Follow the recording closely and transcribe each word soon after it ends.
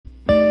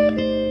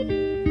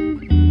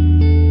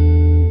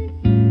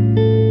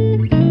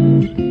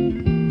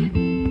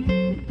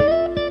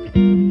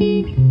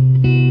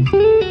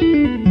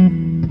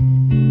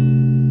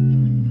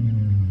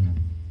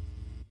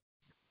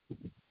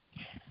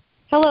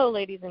Hello,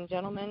 ladies and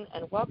gentlemen,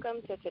 and welcome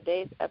to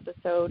today's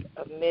episode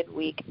of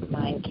Midweek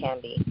Mind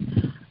Candy.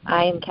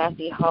 I am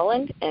Cassie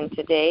Holland, and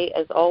today,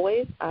 as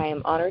always, I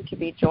am honored to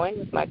be joined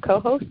with my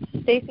co-host,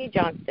 Stacy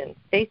Johnston.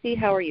 Stacy,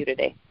 how are you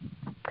today?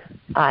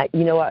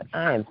 You know what?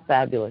 I am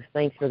fabulous.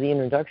 Thanks for the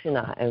introduction.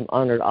 I am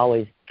honored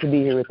always to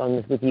be here on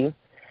this with you.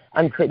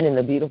 I'm sitting in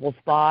a beautiful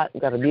spot.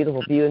 I've got a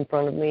beautiful view in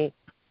front of me.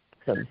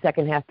 Some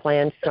second half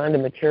plans trying to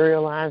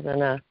materialize,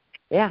 and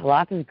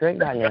life is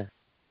great right now.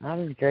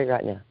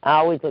 I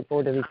always look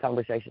forward to these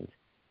conversations.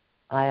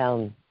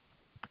 I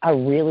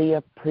really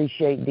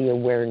appreciate the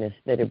awareness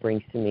that it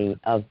brings to me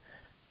of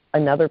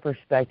another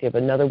perspective,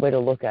 another way to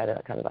look at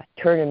it, kind of a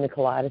turn in the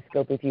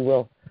kaleidoscope, if you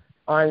will,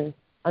 on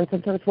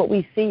sometimes what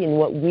we see and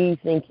what we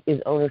think is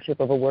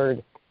ownership of a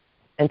word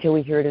until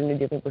we hear it in a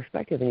different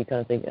perspective, and you kind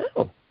of think,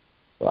 oh,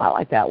 well, I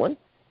like that one.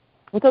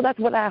 And so that's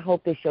what I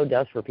hope this show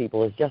does for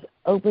people, is just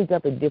opens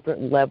up a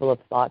different level of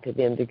thought to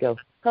them to go,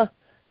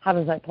 how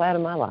does that play out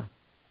in my life?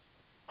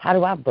 How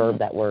do I verb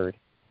that word?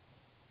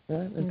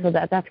 And so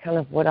that's kind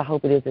of what I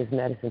hope it is as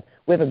medicine.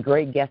 We have a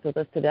great guest with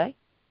us today,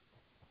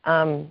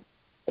 a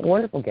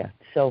wonderful guest.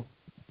 So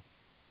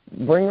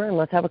bring her in.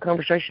 Let's have a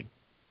conversation.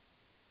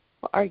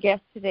 Well, our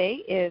guest today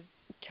is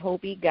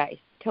Toby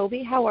Geist.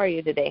 Toby, how are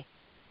you today?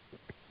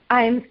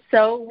 I'm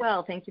so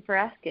well. Thank you for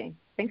asking.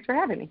 Thanks for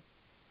having me.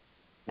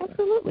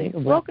 Absolutely.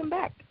 Welcome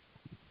back.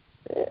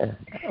 Yeah.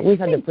 We've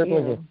had the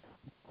privilege of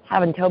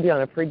having Toby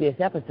on a previous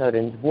episode,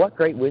 and what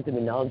great wisdom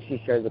and knowledge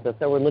she shares with us.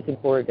 So we're looking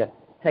forward to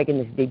taking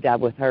this deep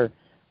dive with her.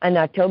 And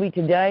Toby,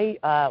 today,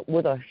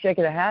 with a shake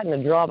of the hat and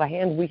a draw of a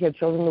hand, we have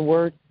chosen the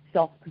word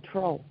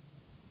self-control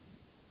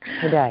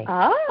today.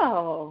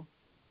 Oh.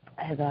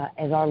 As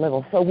our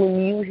level. So when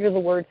you hear the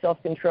word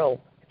self-control,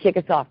 kick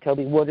us off,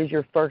 Toby. What is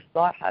your first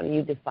thought? How do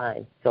you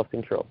define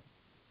self-control?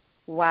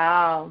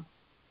 Wow.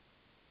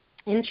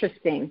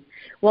 Interesting.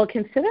 Well,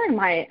 considering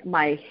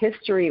my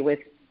history with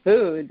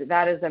food,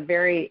 that is a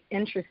very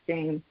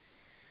interesting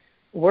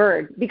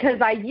word, because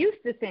I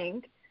used to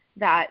think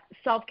that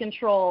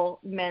self-control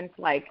meant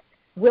like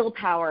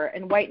willpower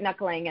and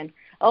white-knuckling and,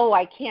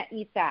 I can't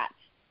eat that.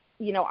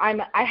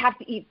 I have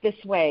to eat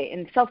this way.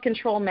 And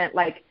self-control meant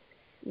like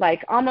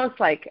almost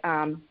like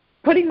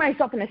putting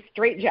myself in a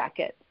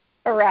straitjacket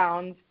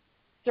around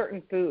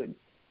certain foods,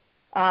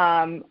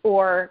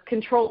 or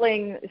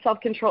controlling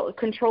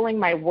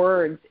my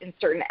words in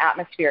certain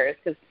atmospheres,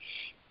 because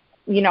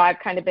I've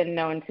kind of been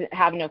known to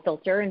have no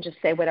filter and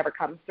just say whatever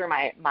comes through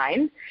my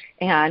mind.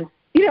 And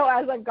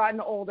as I've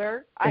gotten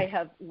older, I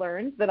have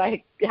learned that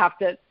I have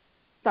to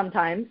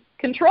sometimes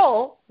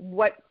control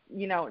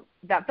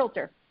that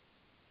filter.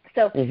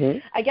 So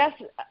I guess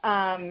it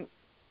can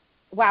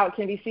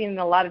be seen in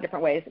a lot of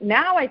different ways.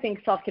 Now I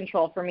think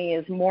self-control for me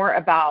is more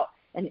about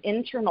an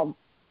internal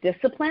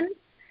discipline.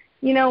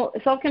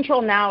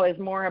 Self-control now is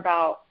more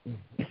about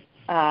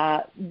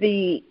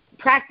the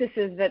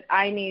practices that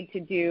I need to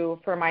do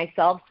for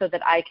myself so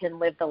that I can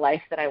live the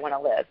life that I want to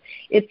live.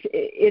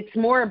 It's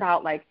more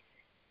about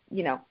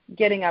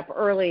getting up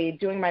early,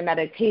 doing my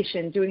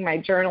meditation, doing my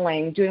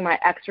journaling, doing my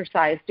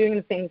exercise, doing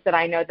the things that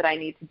I know that I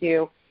need to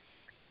do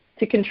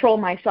to control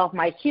myself,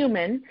 my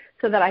human,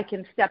 so that I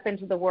can step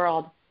into the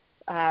world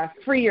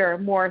freer,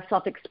 more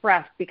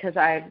self-expressed, because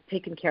I've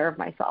taken care of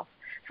myself.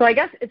 So I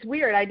guess it's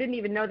weird. I didn't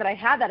even know that I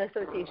had that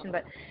association,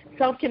 but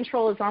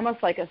self-control is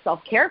almost like a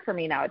self-care for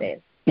me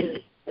nowadays.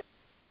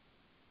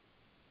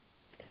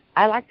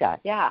 I like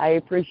that. Yeah. I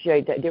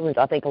appreciate that difference.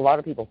 I think a lot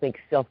of people think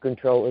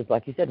self-control is,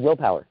 like you said,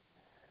 willpower.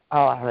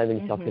 Oh, I don't have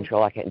any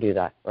self-control. I can't do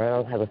that. Or I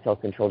don't have a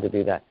self-control to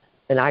do that.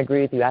 And I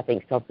agree with you. I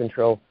think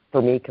self-control,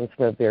 for me, comes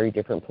from a very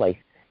different place.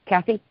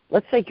 Kathy,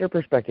 let's take your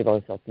perspective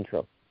on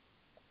self-control.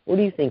 What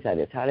do you think that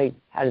is? How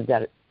does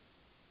that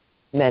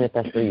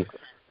manifest for you?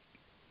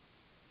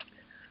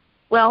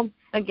 Well,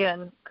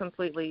 again,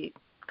 completely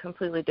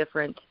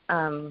different.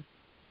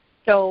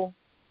 So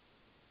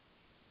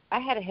I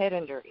had a head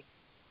injury.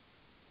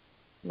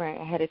 Right,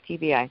 I had a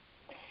TBI.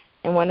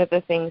 And one of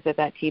the things that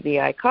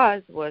TBI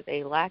caused was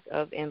a lack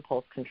of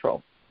impulse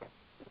control.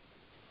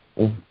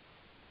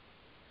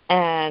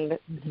 And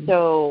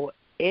so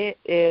it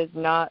is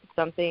not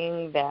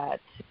something that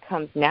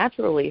comes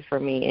naturally for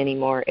me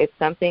anymore. It's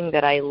something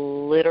that I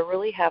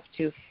literally have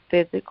to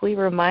physically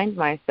remind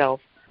myself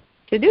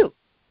to do.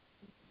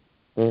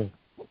 And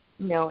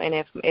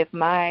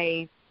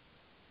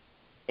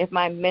if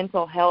my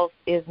mental health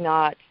is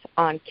not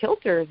on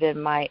kilter,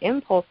 then my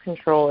impulse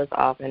control is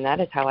off, and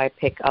that is how I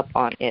pick up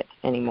on it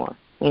anymore.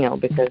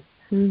 Because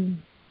things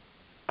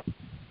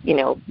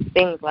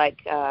like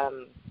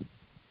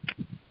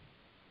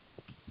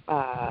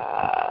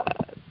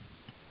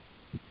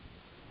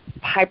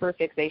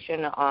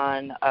hyperfixation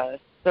on a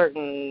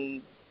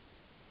certain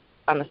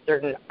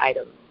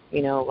item,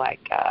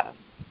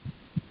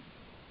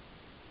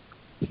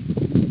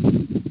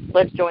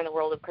 let's join the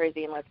world of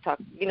crazy and let's talk,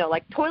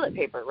 like toilet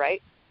paper,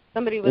 right?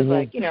 Somebody was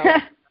like,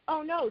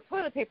 oh no,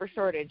 toilet paper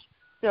shortage.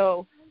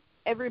 So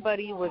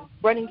everybody was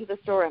running to the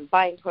store and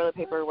buying toilet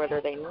paper whether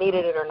they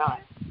needed it or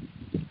not.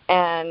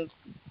 And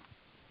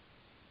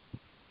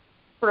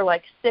for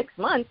like 6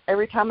 months,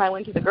 every time I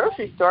went to the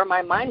grocery store,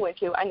 my mind went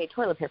to, I need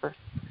toilet paper.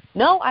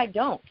 No, I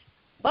don't.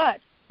 But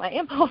my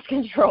impulse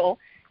control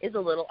is a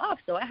little off,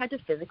 so I had to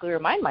physically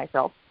remind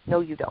myself,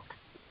 no, you don't.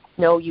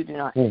 No, you do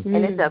not. Mm-hmm.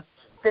 And it's a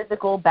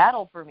physical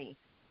battle for me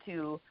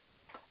to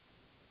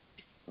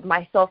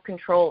my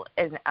self-control,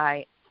 and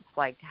I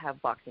like to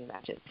have boxing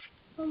matches.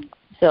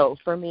 So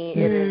for me,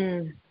 it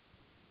is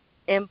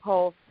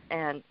impulse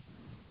and,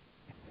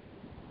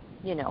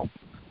 you know,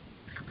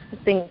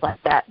 things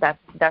like that.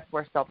 That's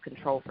where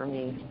self-control for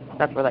me,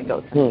 that's where that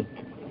goes for me.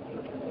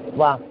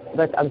 Wow.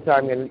 I'm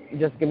sorry,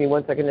 just give me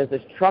 1 second as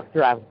this truck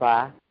drives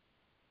by.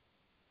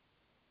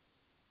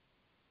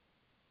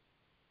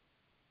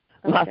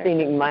 My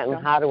scenic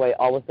mountain hideaway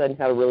all of a sudden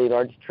had a really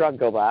large truck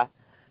go by.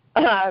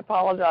 I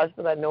apologize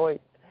for that noise.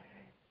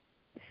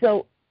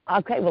 So,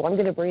 okay, well, I'm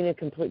going to bring in a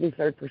completely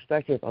third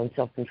perspective on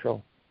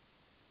self-control.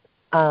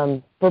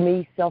 For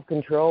me,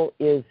 self-control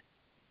is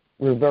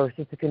reverse.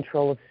 It's the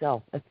control of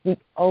self. That's the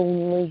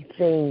only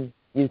thing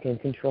you can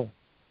control.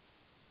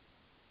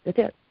 That's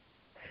it.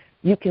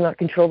 You cannot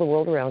control the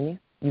world around you.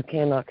 You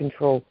cannot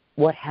control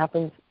what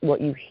happens,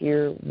 what you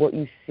hear, what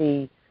you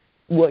see,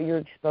 what you're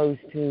exposed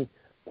to,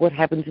 what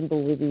happens in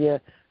Bolivia,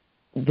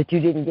 that you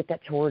didn't get that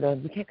tour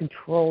done. You can't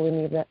control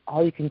any of that.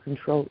 All you can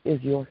control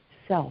is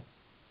yourself.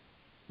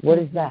 What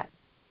is that?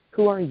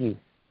 Who are you?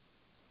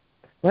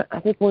 Well, I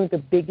think one of the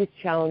biggest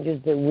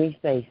challenges that we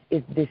face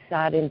is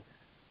deciding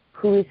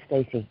who is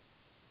Stacy,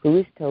 who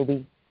is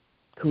Toby,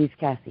 who is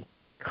Cassie.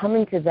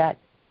 Coming to that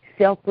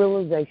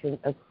self-realization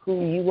of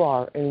who you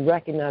are and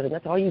recognizing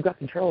that's all you've got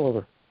control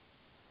over.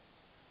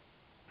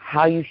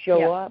 How you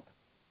show up,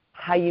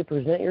 how you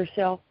present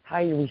yourself, how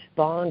you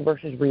respond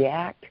versus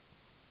react,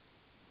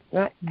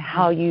 right?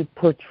 How you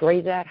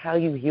portray that, how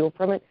you heal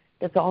from it,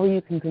 that's all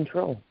you can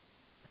control.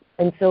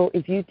 And so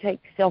if you take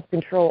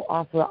self-control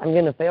off the, I'm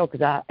going to fail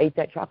because I ate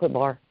that chocolate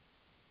bar,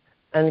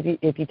 and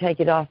if you take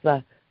it off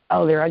the,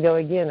 oh, there I go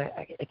again,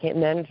 I can't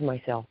manage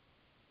myself,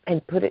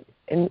 and put it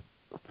and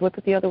flip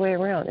it the other way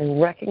around and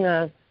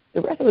recognize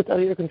the rest of it's out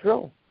of your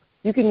control.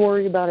 You can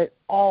worry about it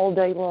all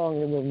day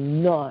long and it will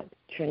not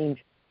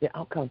change the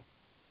outcome.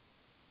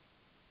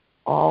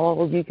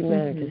 All you can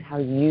manage is how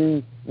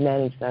you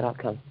manage that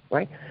outcome,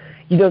 right?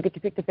 You don't get to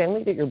pick the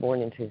family that you're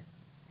born into.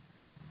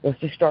 Let's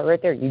just start right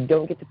there. You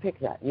don't get to pick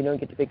that. You don't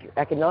get to pick your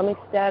economic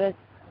status,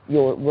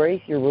 your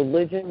race, your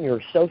religion,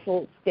 your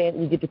social stand.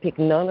 You get to pick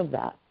none of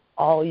that.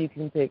 All you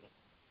can pick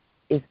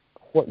is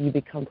what you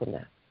become from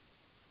that.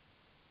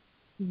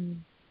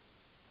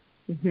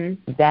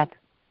 That's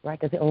right.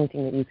 That's the only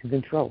thing that you can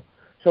control.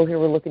 So here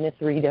we're looking at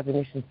 3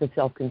 definitions of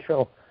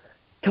self-control.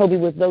 Toby,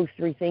 with those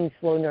 3 things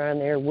floating around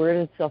there, where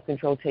did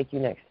self-control take you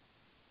next?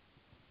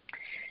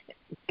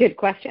 Good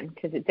question,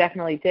 because it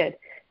definitely did.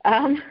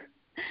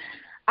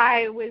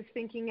 I was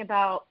thinking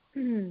about,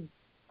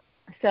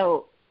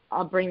 so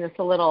I'll bring this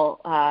a little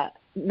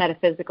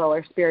metaphysical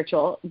or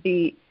spiritual.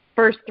 The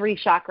first 3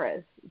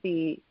 chakras,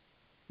 the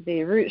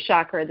root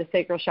chakra, the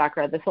sacral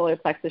chakra, the solar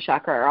plexus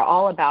chakra, are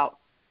all about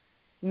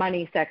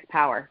money, sex,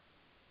 power.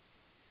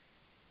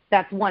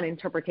 That's one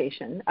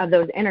interpretation of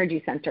those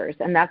energy centers,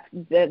 and that's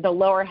the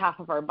lower half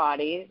of our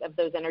body of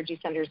those energy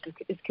centers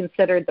is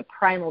considered the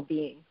primal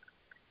being,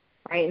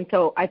 right? And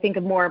so I think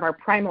of more of our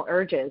primal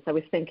urges. I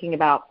was thinking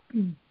about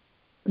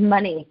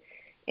money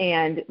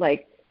and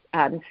like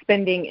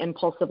spending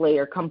impulsively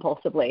or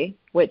compulsively,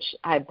 which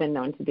I've been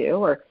known to do,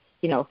 or,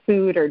 you know,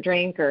 food or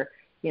drink or,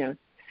 you know,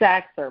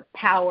 sex or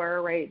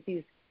power, right?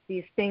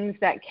 These things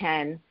that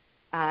can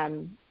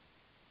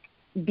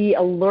be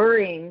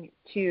alluring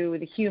to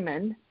the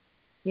human,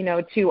 you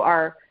know,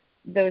 to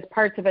those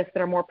parts of us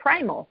that are more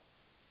primal,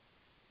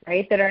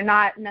 right? That are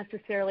not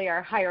necessarily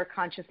our higher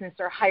consciousness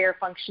or higher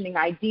functioning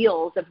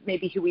ideals of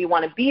maybe who we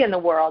want to be in the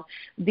world.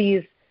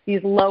 These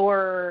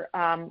lower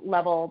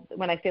level,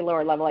 when I say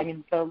lower level, I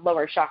mean the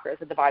lower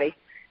chakras of the body,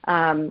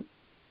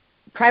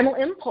 primal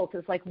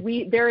impulses. Like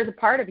there is a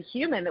part of a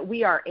human that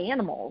we are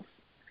animals,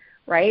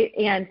 right?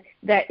 And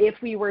that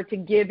if we were to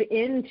give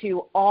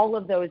into all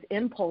of those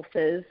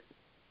impulses,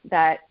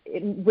 that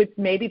it would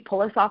maybe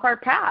pull us off our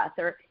path,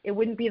 or it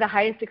wouldn't be the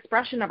highest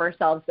expression of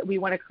ourselves that we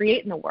want to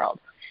create in the world.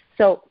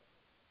 So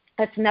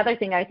that's another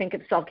thing I think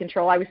of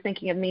self-control. I was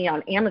thinking of me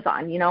on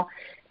Amazon, you know,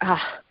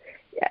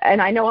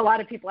 and I know a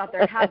lot of people out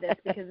there have this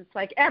because it's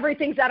like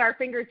everything's at our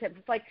fingertips.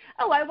 It's like,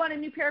 oh, I want a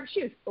new pair of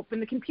shoes. Open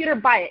the computer,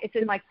 buy it. It's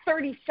in like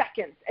 30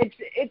 seconds.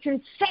 It's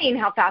insane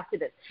how fast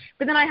it is.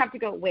 But then I have to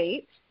go,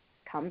 wait,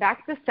 come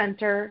back to the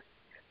center.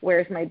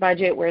 Where's my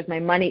budget? Where's my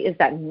money? Is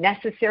that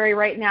necessary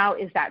right now?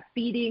 Is that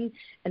feeding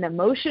an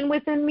emotion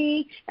within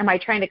me? Am I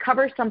trying to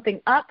cover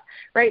something up,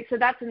 right? So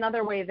that's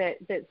another way that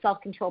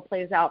self-control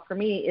plays out for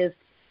me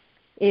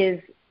is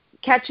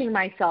catching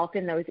myself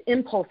in those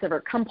impulsive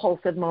or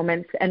compulsive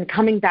moments and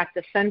coming back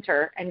to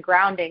center and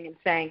grounding and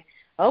saying,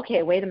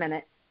 okay, wait a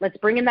minute. Let's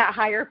bring in that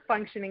higher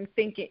functioning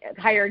thinking,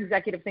 higher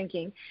executive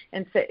thinking,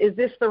 and say, is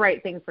this the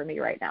right thing for me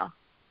right now?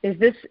 Is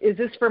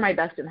this for my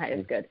best and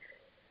highest good?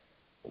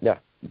 Yeah,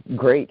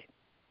 great,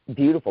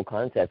 beautiful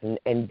concept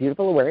and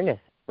beautiful awareness,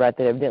 right,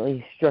 that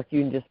evidently struck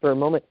you in just for a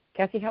moment.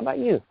 Cassie, how about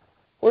you?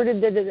 Where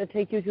did it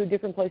take you to a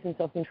different place in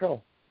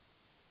self-control?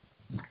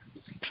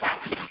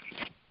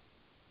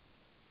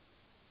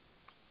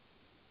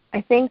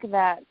 I think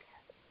that,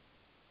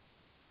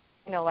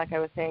 like I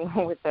was saying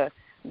with the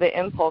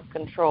impulse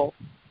control,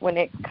 when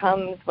it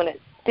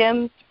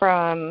stems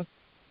from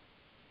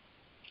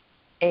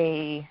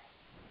a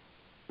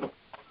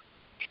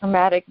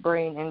traumatic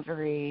brain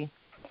injury,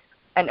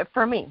 and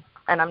for me,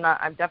 and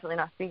I'm definitely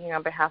not speaking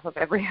on behalf of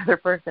every other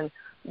person,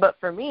 but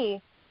for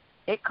me,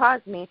 it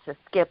caused me to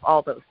skip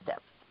all those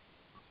steps.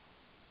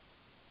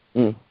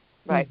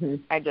 Right. Mm-hmm.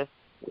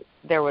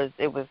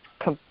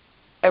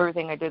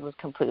 Everything I did was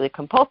completely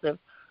compulsive,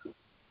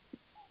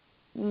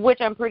 which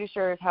I'm pretty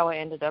sure is how I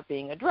ended up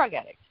being a drug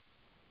addict.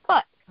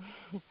 But,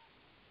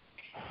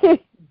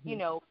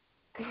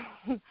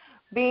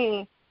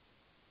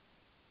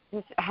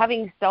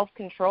 having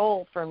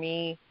self-control for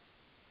me,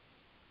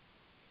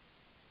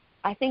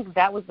 I think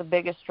that was the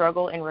biggest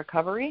struggle in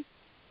recovery,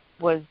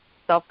 was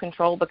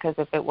self-control, because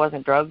if it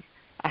wasn't drugs,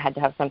 I had to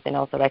have something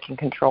else that I can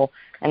control.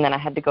 And then I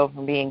had to go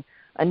from being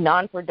a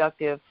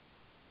non-productive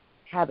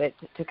habit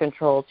to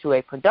control to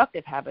a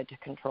productive habit to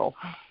control.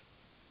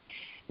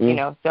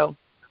 So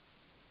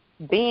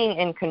being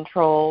in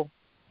control,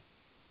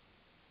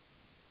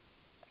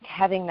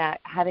 having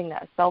that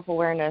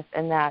self-awareness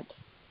and that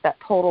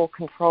total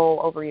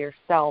control over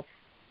yourself,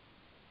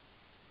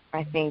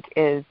 I think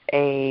is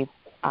a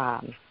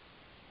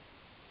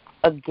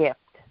gift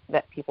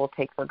that people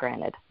take for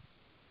granted.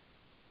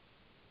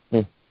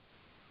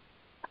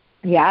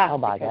 Yeah. How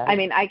about that? I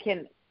mean, I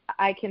can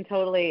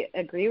totally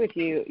agree with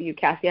you,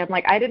 Cassie. I'm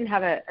like, I didn't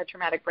have a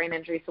traumatic brain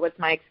injury, so what's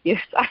my excuse?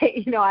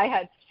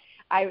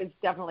 I was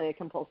definitely a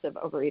compulsive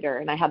overeater,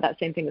 and I had that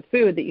same thing with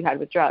food that you had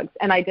with drugs,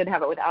 and I did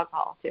have it with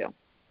alcohol too.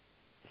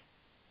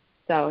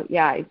 So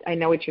yeah, I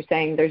know what you're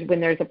saying.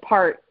 When there's a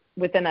part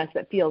within us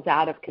that feels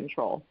out of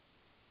control,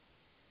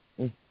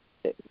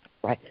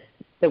 right,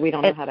 that we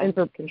don't know how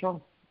to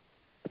control.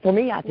 For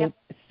me, I think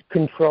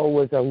control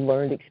was a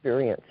learned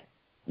experience.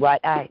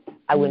 Right,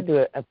 I went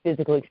through a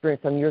physical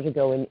experience some years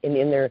ago, and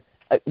in there,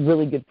 a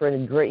really good friend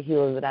and great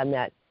healer that I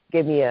met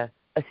gave me a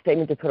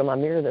statement to put on my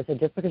mirror that said,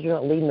 just because you're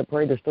not leading the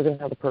parade, they're still going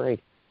to have the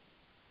parade.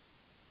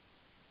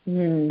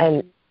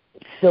 And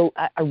so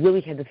I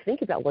really had to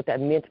think about what that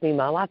meant to me in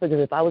my life, because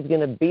if I was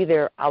going to be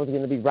there, I was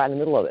going to be right in the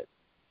middle of it,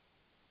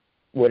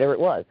 whatever it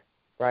was,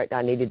 right?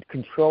 I needed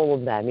control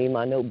of that, I needed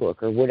my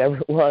notebook or whatever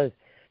it was.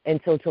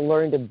 And so to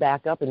learn to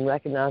back up and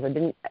recognize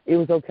it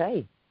was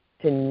okay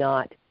to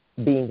not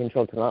be in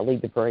control, to not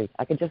lead the parade.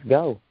 I could just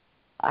go.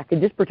 I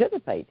could just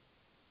participate.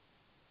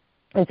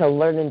 And so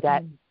learning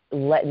that,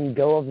 letting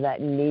go of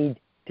that need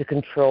to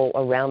control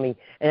around me.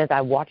 And as I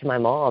watch my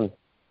mom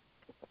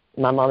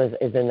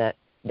is in that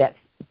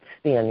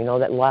spin,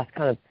 that last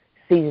kind of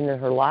season in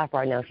her life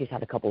right now. She's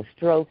had a couple of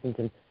strokes and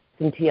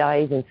some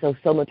TIAs, and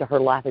so much of her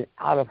life is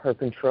out of her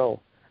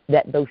control.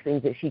 That those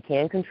things that she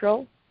can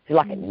control, she's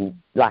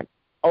like,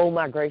 oh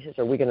my gracious,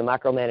 are we going to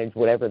micromanage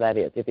whatever that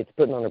is, if it's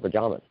putting on her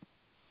pajamas?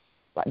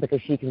 Right,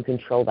 because she can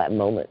control that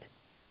moment.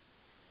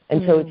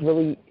 And so it's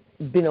really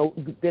been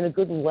a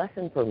good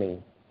lesson for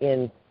me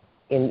in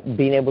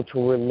being able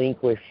to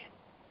relinquish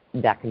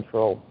that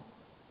control.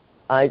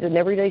 It's an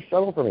everyday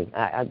struggle for me.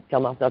 I tell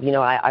myself,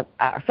 I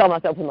tell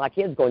myself and my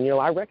kids going,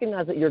 I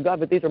recognize that you're God,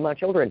 but these are my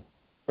children,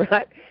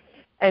 right?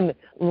 And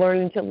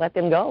learning to let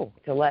them go,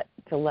 to let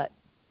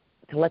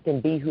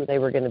them be who they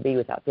were going to be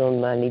without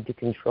feeling my need to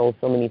control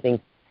so many things.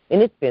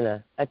 And it's been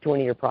a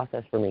 20-year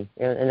process for me,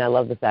 and I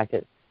love the fact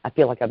that I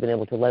feel like I've been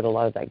able to let a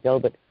lot of that go.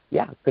 But,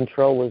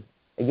 control was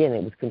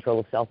control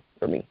of self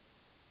for me.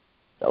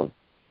 So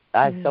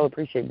I so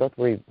appreciate both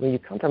where you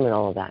come from and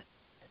all of that.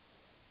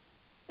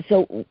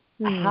 So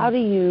how do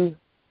you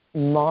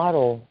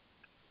model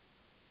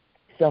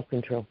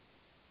self-control?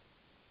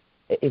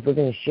 If we're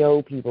going to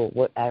show people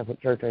what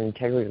adequate character and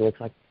integrity looks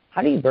like,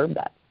 how do you verb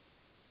that?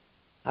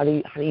 How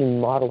do you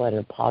model that in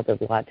a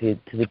positive light to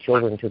the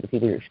children, to the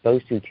people you're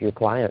exposed to your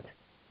clients?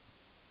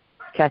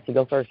 Cassie,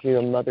 go first. You're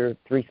a mother of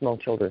 3 small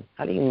children.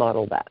 How do you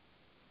model that?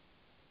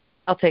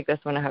 I'll take this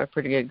one. I have a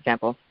pretty good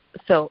example.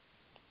 So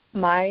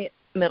my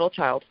middle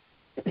child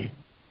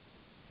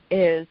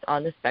is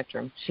on the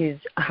spectrum. She's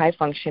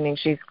high-functioning.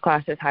 She's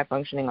classed as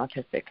high-functioning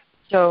autistic.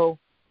 So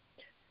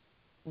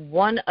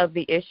one of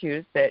the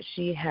issues that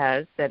she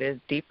has that is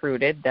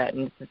deep-rooted, that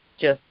is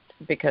just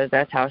because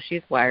that's how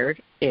she's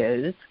wired,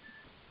 is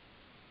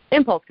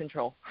impulse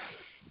control.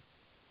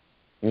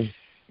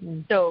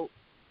 So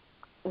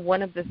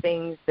one of the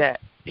things that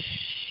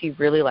she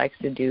really likes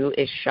to do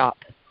is shop.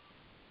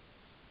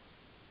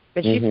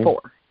 But she's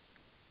 4.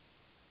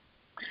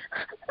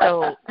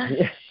 So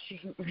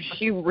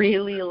she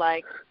really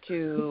likes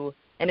to,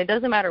 and it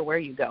doesn't matter where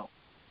you go.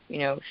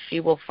 She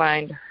will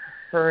find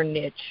her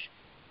niche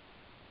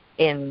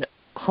in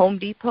Home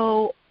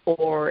Depot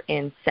or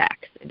in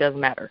Saks. It doesn't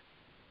matter.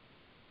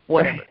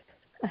 Whatever.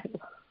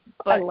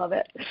 I love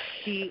it.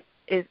 She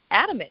is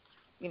adamant.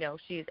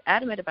 She's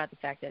adamant about the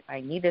fact that I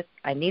need this,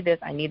 I need this,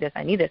 I need this,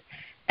 I need this.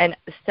 And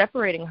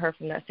separating her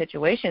from that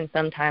situation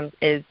sometimes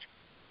is,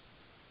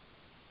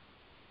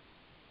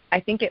 I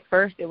think at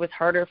first it was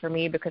harder for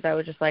me because I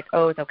was just like,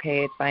 oh, it's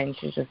okay, it's fine,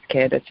 she's just a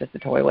kid, it's just a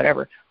toy,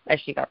 whatever. As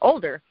she got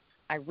older,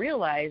 I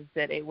realized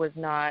that it was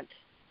not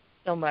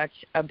so much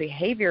a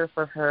behavior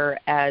for her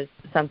as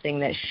something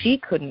that she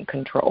couldn't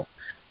control.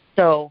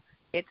 So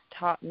it's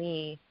taught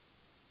me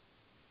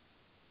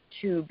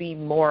to be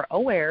more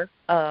aware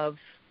of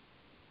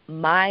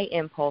my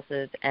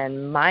impulses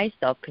and my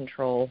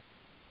self-control,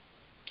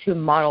 to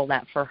model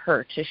that for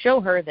her, to show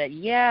her that,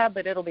 yeah,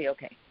 but it'll be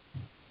okay.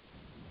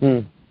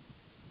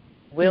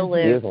 We'll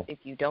live Beautiful. if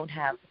you don't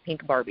have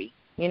pink Barbie.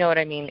 You know what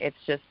I mean? It's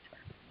just,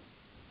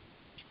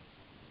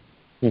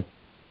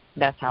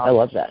 that's how I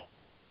love that.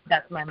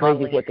 That's my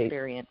Crazy modeling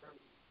experience.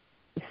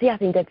 See, I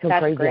think that's so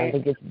crazy. Great. I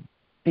think it's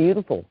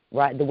beautiful,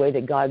 right? The way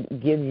that God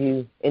gives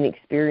you an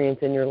experience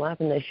in your life,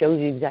 and that shows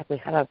you exactly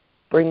how to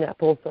bring that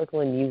full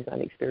circle and use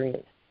that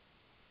experience.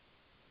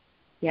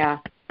 Yeah,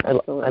 I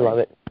love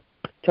it.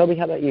 Toby,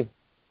 how about you?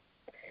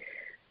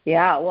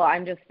 Yeah, well,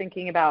 I'm just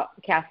thinking about,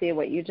 Cassie,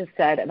 what you just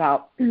said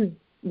about,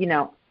 we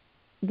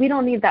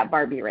don't need that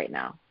Barbie right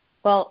now.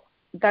 Well,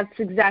 that's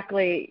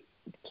exactly,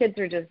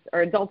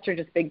 adults are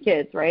just big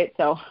kids, right?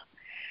 So,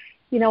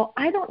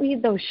 I don't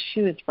need those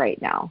shoes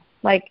right now.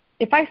 Like,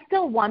 if I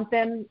still want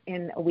them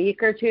in a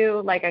week or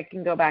two, like, I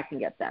can go back and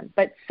get them.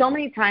 But so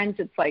many times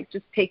it's like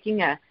just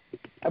taking a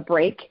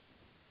break,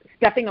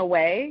 stepping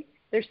away.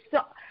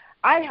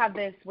 I have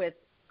this with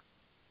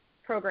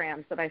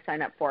programs that I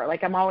sign up for.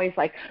 Like, I'm always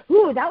like,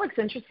 ooh, that looks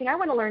interesting. I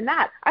want to learn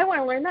that.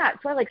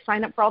 So I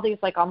sign up for all these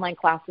online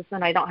classes,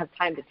 and I don't have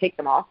time to take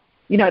them all,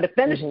 to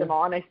finish them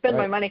all, and I spend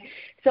my money.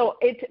 So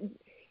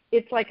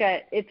it's like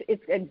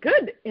it's a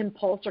good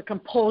impulse or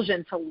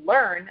compulsion to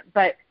learn,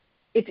 but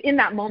it's in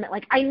that moment,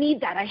 like, I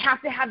need that. I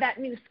have to have that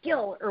new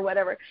skill or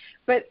whatever.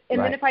 Then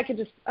if I could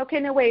just, okay,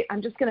 no, wait,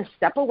 I'm just going to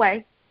step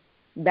away,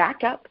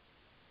 back up,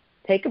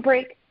 take a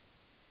break.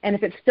 And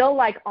if it's still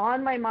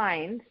on my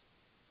mind,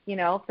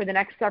 for the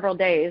next several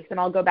days, then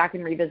I'll go back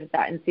and revisit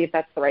that and see if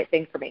that's the right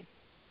thing for me.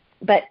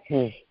 But,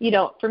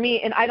 for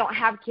me, and I don't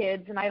have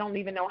kids, and I don't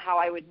even know how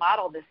I would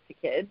model this to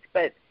kids,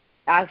 but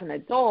as an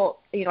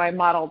adult, I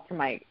modeled to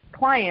my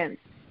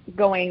clients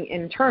going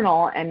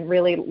internal and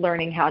really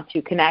learning how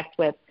to connect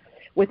with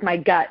my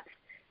gut,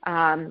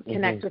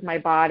 connect with my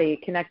body,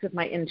 connect with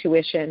my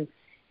intuition,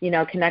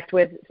 connect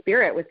with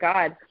spirit, with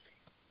God,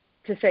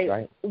 to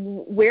say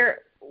what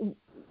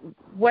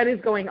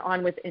is going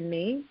on within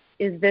me.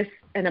 Is this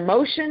an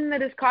emotion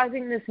that is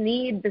causing this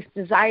need, this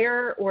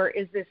desire, or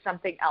is this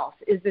something else?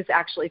 Is this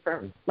actually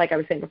like I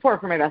was saying before,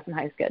 for my best and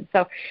highest good?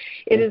 So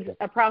it is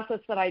a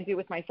process that I do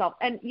with myself.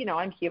 And,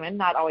 I'm human,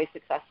 not always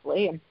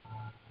successfully. And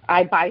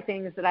I buy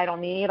things that I don't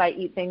need. I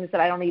eat things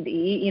that I don't need to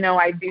eat.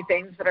 I do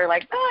things that are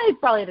like, I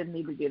probably didn't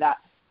need to do that.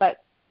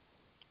 But,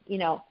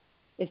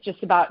 it's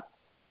just about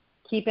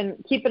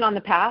keeping on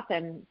the path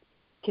and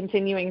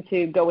continuing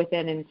to go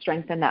within and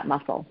strengthen that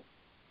muscle.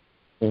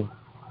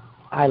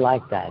 I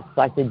like that. It's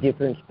like the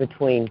difference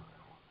between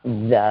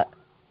the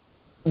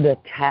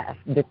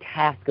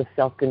task of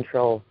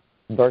self-control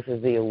versus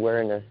the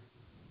awareness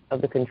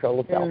of the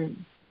control of self.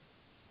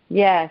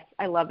 Yes,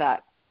 I love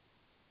that.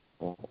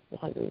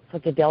 It's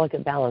such a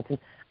delicate balance. And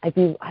I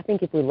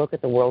think if we look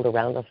at the world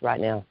around us right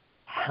now,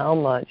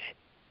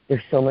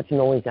 there's so much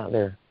noise out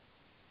there.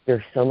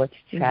 There's so much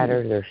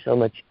chatter. There's so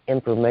much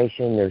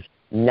information. There's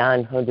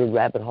 900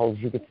 rabbit holes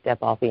you could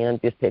step off in.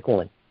 Just pick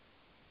one.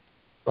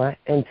 Right?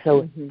 And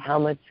so how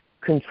much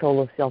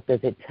control of self does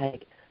it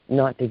take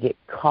not to get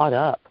caught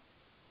up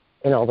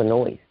in all the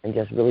noise and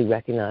just really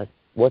recognize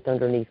what's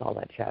underneath all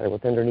that chatter,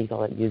 what's underneath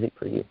all that music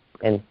for you,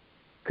 and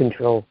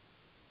control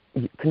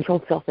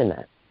self in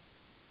that.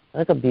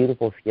 That's a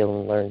beautiful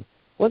skill and learn.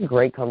 What a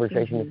great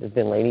conversation this has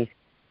been, ladies.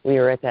 We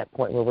are at that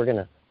point where we're going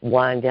to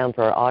wind down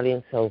for our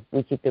audience, so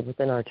we keep it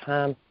within our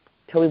time.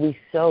 Toby, we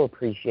so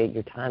appreciate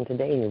your time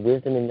today and your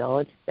wisdom and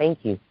knowledge.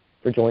 Thank you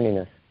for joining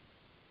us.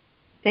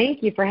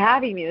 Thank you for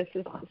having me. This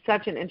is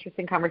such an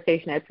interesting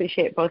conversation. I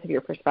appreciate both of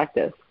your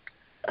perspectives.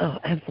 Oh,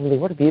 absolutely.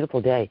 What a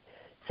beautiful day.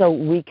 So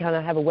we kind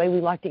of have a way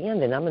we like to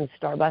end, and I'm going to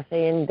start by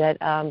saying that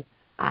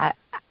I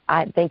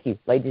thank you,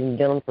 ladies and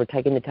gentlemen, for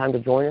taking the time to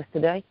join us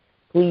today.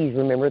 Please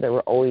remember that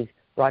we're always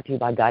brought to you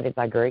by Guided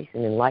by Grace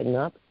and Enlighten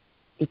Up.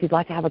 If you'd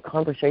like to have a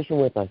conversation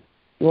with us,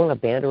 you want to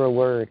banter a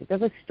word, if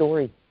there's a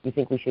story you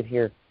think we should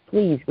hear,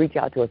 please reach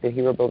out to us at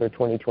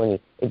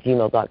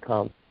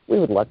herobuilder2020@gmail.com. We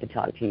would love to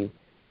talk to you.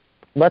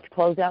 Let's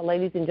close out,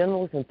 ladies and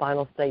gentlemen, with some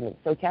final statements.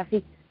 So,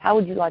 Cassie, how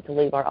would you like to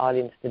leave our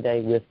audience today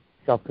with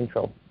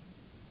self-control?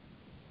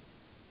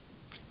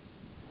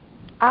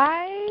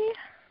 I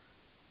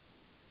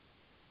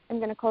am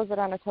going to close it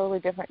on a totally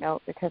different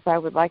note, because I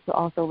would like to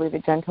also leave a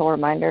gentle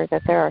reminder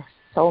that there are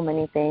so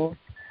many things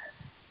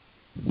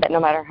that no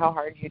matter how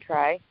hard you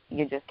try,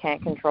 you just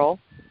can't control.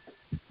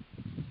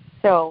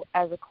 So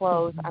as a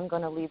close, I'm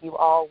going to leave you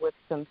all with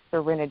some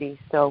serenity.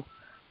 So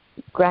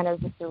grant us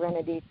the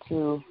serenity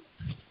to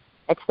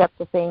accept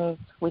the things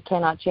we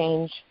cannot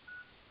change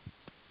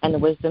and the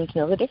wisdom to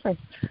know the difference.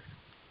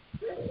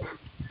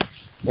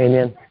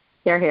 Amen.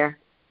 Here.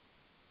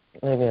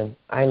 Amen.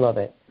 I love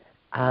it.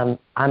 I'm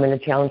going to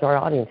challenge our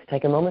audience.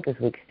 Take a moment this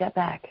week. Step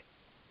back.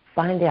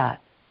 Find out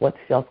what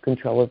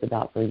self-control is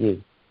about for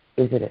you.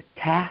 Is it a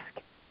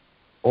task,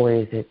 or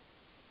is it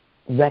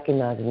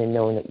recognizing and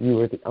knowing that you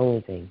are the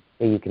only thing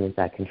that you can, in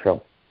fact,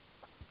 control?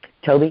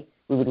 Toby,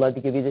 we would love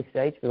to give you this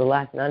stage for the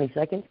last 90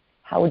 seconds.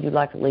 How would you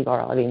like to leave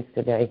our audience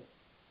today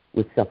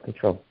with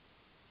self-control?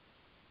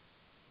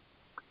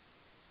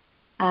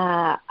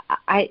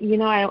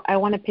 I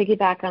want to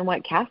piggyback on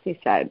what Cassie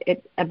said.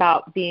 It's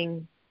about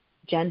being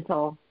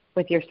gentle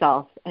with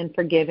yourself and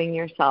forgiving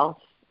yourself.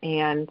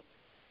 And,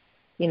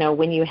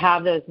 when you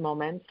have those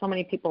moments, so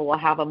many people will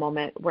have a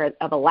moment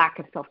of a lack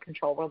of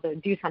self-control where they'll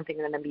do something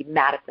and then be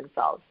mad at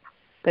themselves.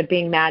 But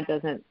being mad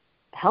doesn't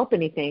help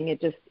anything.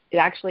 It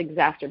actually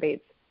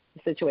exacerbates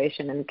the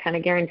situation and kind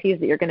of guarantees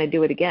that you're going to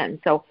do it again.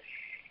 So,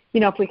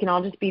 if we can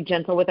all just be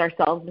gentle with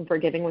ourselves and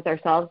forgiving with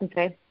ourselves and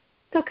say,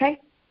 it's okay,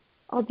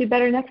 I'll do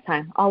better next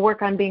time. I'll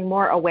work on being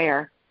more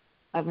aware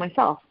of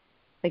myself,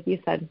 like you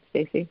said,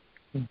 Stacy.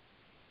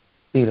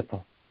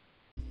 Beautiful.